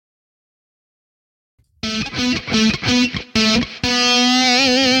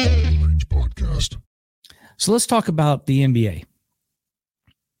So let's talk about the NBA.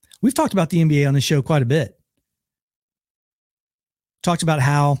 We've talked about the NBA on the show quite a bit. Talked about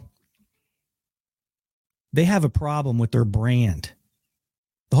how they have a problem with their brand.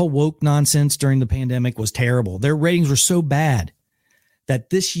 The whole woke nonsense during the pandemic was terrible. Their ratings were so bad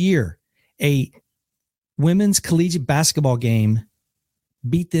that this year, a women's collegiate basketball game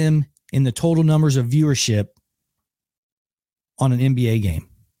beat them in the total numbers of viewership on an NBA game.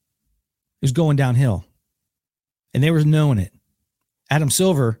 It was going downhill. And they were knowing it. Adam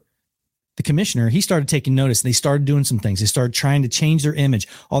Silver, the commissioner, he started taking notice. They started doing some things. They started trying to change their image.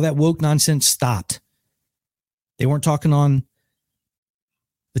 All that woke nonsense stopped. They weren't talking on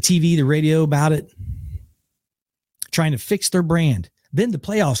the TV, the radio about it, trying to fix their brand. Then the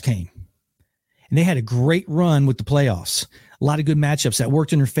playoffs came, and they had a great run with the playoffs. A lot of good matchups that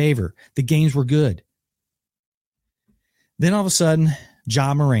worked in their favor. The games were good. Then all of a sudden,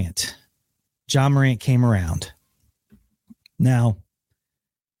 Ja Morant came around. Now,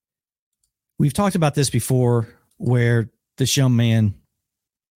 we've talked about this before where this young man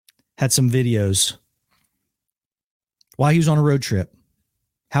had some videos while he was on a road trip.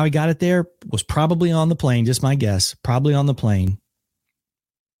 How he got it there was probably on the plane, just my guess, probably on the plane.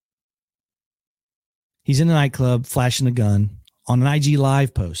 He's in a nightclub flashing a gun on an IG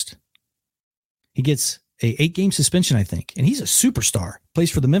Live post. He gets a 8-game suspension, I think, and he's a superstar. Plays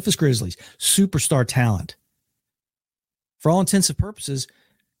for the Memphis Grizzlies, superstar talent. For all intents and purposes,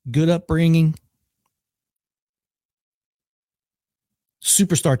 good upbringing,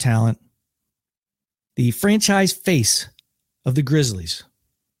 superstar talent, the franchise face of the Grizzlies.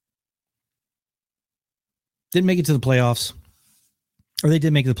 Didn't make it to the playoffs, or they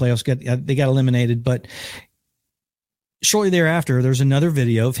did make it to the playoffs. They got eliminated, but shortly thereafter, there's another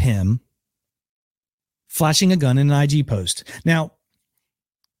video of him flashing a gun in an IG post. Now,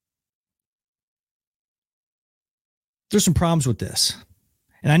 there's some problems with this,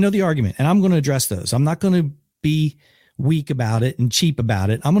 and I know the argument, and I'm going to address those. I'm not going to be weak about it and cheap about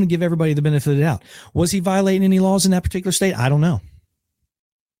it. I'm going to give everybody the benefit of the doubt. Was he violating any laws in that particular state? I don't know.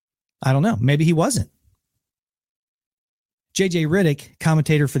 Maybe he wasn't. JJ Riddick,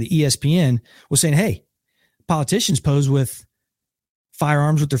 commentator for the ESPN, was saying, hey, politicians pose with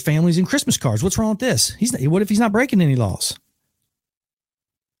firearms with their families and Christmas cards. What's wrong with this? What if he's not breaking any laws?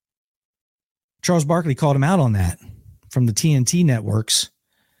 Charles Barkley called him out on that from the TNT networks.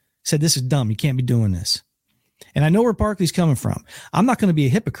 Said, this is dumb. You can't be doing this. And I know where Barkley's coming from. I'm not going to be a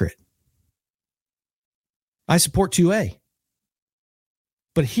hypocrite. I support 2A.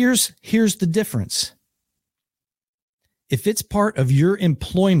 But here's the difference. If it's part of your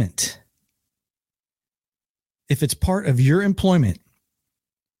employment, that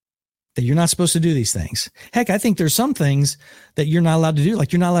you're not supposed to do these things. Heck, I think there's some things that you're not allowed to do.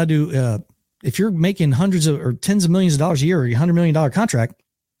 Like you're not allowed to, if you're making hundreds of or tens of millions of dollars a year or a $100 million contract,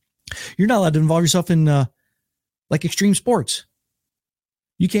 you're not allowed to involve yourself in like extreme sports.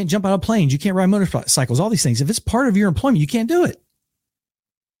 You can't jump out of planes. You can't ride motorcycles, all these things. If it's part of your employment, you can't do it.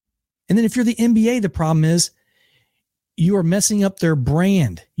 And then if you're the NBA, the problem is you are messing up their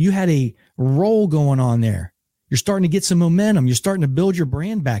brand. You had a role going on there. You're starting to get some momentum. You're starting to build your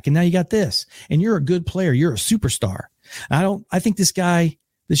brand back. And now you got this. And you're a good player. You're a superstar. I think this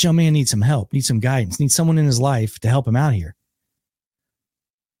young man needs some help, needs some guidance, needs someone in his life to help him out here.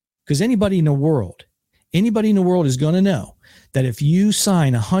 Because anybody in the world is going to know that if you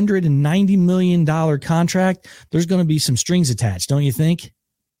sign a $190 million contract, there's going to be some strings attached, don't you think?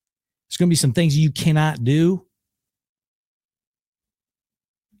 There's going to be some things you cannot do.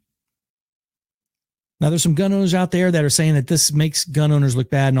 Now, there's some gun owners out there that are saying that this makes gun owners look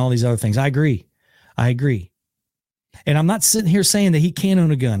bad and all these other things. I agree. And I'm not sitting here saying that he can't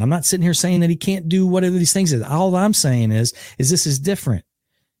own a gun. I'm not sitting here saying that he can't do whatever these things is. All I'm saying is this is different.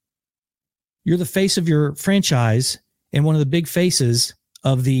 You're the face of your franchise and one of the big faces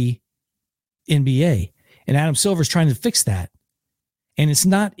of the NBA. And Adam Silver's trying to fix that. And it's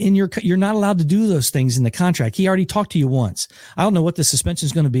not you're not allowed to do those things in the contract. He already talked to you once. I don't know what the suspension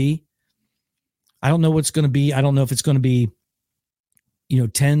is going to be. I don't know what's going to be. I don't know if it's going to be,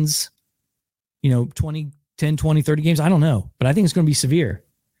 tens, 20, 10, 20, 30 games. I don't know, but I think it's going to be severe.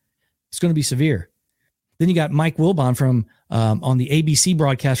 It's going to be severe. Then you got Mike Wilbon from on the ABC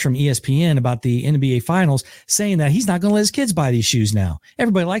broadcast from ESPN about the NBA Finals saying that he's not going to let his kids buy these shoes now.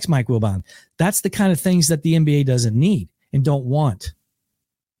 Everybody likes Mike Wilbon. That's the kind of things that the NBA doesn't need and don't want.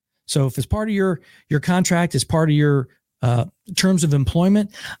 So if it's part of your contract, it's part of your terms of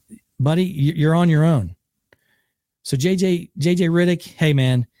employment, buddy, you're on your own. So JJ Riddick, hey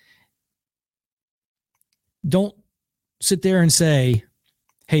man, Don't sit there and say,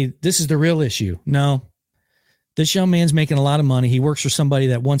 hey, this is the real issue. No, this young man's making a lot of money. He works for somebody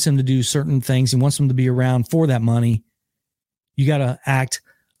that wants him to do certain things and wants him to be around for that money. You got to act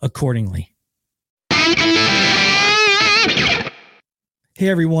accordingly. Hey,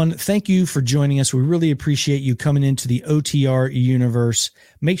 everyone. Thank you for joining us. We really appreciate you coming into the OTR universe.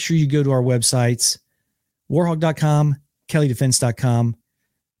 Make sure you go to our websites, warhawk.com, kellydefense.com.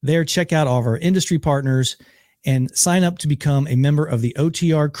 There, check out all of our industry partners and sign up to become a member of the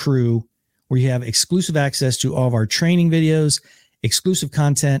OTR crew, where you have exclusive access to all of our training videos, exclusive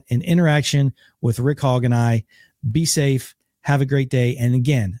content, and interaction with Rick Hogg and I. Be safe. Have a great day. And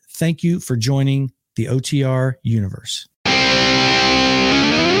again, thank you for joining the OTR universe.